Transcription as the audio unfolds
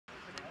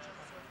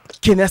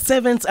Kenya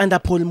Sevens under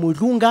Paul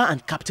Murunga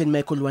and Captain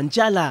Michael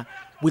Wanjala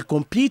will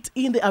compete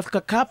in the Africa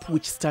Cup,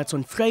 which starts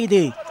on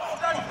Friday.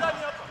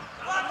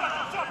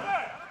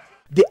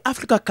 The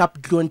Africa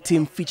Cup drone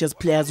team features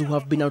players who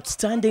have been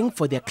outstanding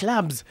for their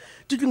clubs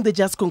during the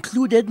just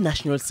concluded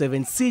National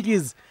Sevens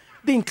series.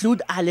 They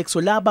include Alex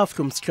Olaba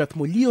from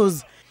Strathmore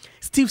Leos,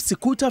 Steve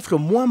Sikuta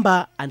from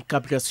Mwamba, and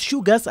Cabras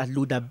Sugars at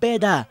Luda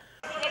Beda.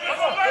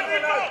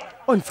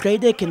 On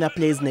Friday, Kenya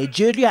plays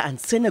Nigeria and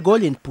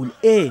Senegal in Pool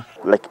A.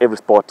 Like every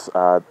sport,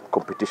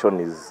 competition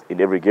is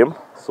in every game,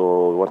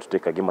 so we want to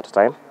take a game at a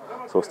time.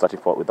 So starting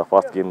with the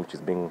first game, which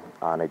is being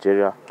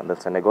Nigeria and then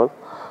Senegal.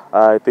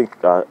 I think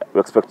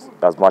we expect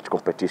as much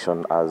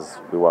competition as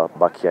we were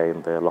back here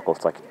in the local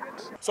circuit.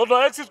 So the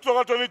exit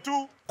to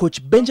 22.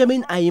 Coach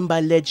Benjamin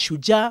Ayimba-led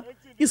Shujaa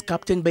is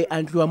captained by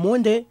Andrew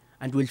Amonde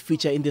and will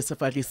feature in the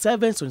Safari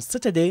Sevens on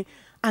Saturday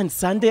and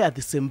Sunday at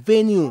the same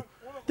venue.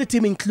 The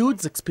team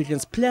includes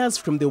experienced players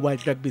from the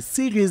World Rugby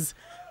Series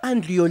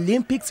and Rio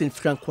Olympics in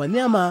Frank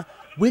Wanyama,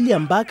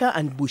 William Baka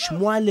and Bush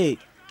Mwale.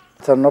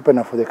 It's an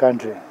opener for the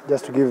country,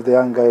 just to give the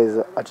young guys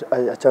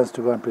a chance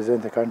to go and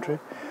present the country.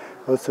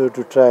 Also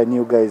to try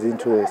new guys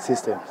into the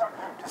systems,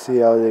 to see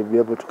how they'll be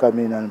able to come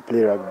in and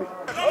play rugby.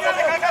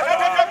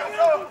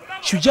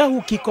 Shujaa,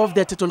 who kick off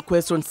their title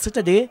quest on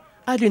Saturday,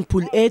 are in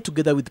Pool A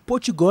together with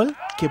Portugal,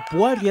 Cape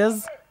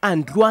Warriors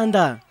and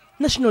Rwanda.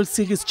 National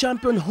Series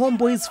champion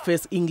Homeboyz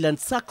face England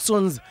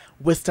Saxons,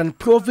 Western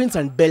Province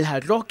and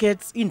Belha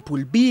Rockets in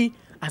Pool B,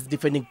 as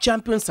defending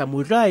champions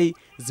Samurai,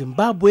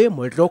 Zimbabwe,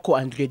 Morocco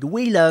and Red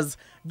Whalers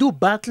do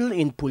battle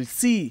in Pool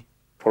C.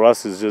 For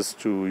us, it's just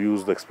to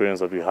use the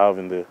experience that we have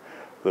in the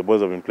boys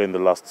have been playing the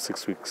last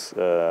 6 weeks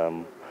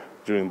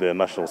during the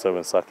National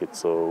Sevens circuit.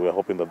 So we are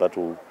hoping that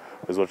will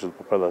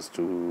propel us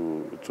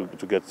to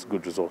get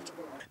good results.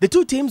 The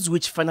two teams,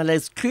 which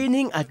finalized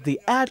training at the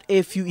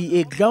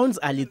RFUEA grounds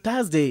early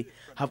Thursday,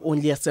 have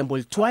only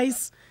assembled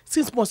twice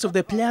since most of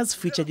the players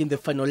featured in the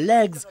final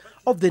legs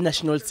of the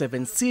National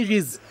Sevens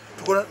series.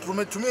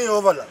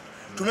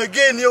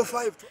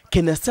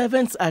 Kenya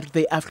Sevens are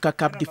the Africa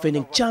Cup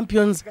defending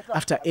champions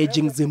after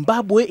edging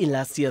Zimbabwe in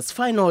last year's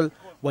final,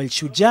 while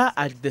Shujaa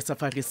are the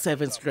Safari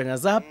Sevens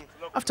runners-up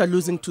after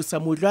losing to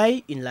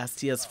Samurai in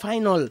last year's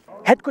final.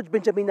 Head coach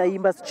Benjamin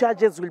Ayimba's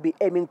charges will be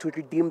aiming to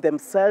redeem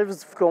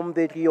themselves from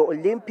the Rio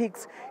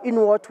Olympics in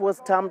what was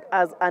termed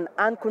as an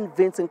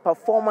unconvincing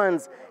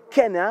performance.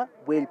 Kenya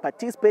will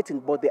participate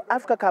in both the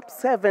Africa Cup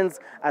Sevens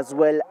as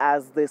well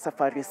as the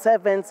Safari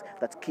Sevens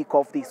that kick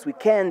off this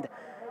weekend.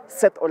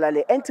 Seth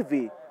Olale,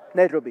 NTV,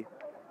 Nairobi.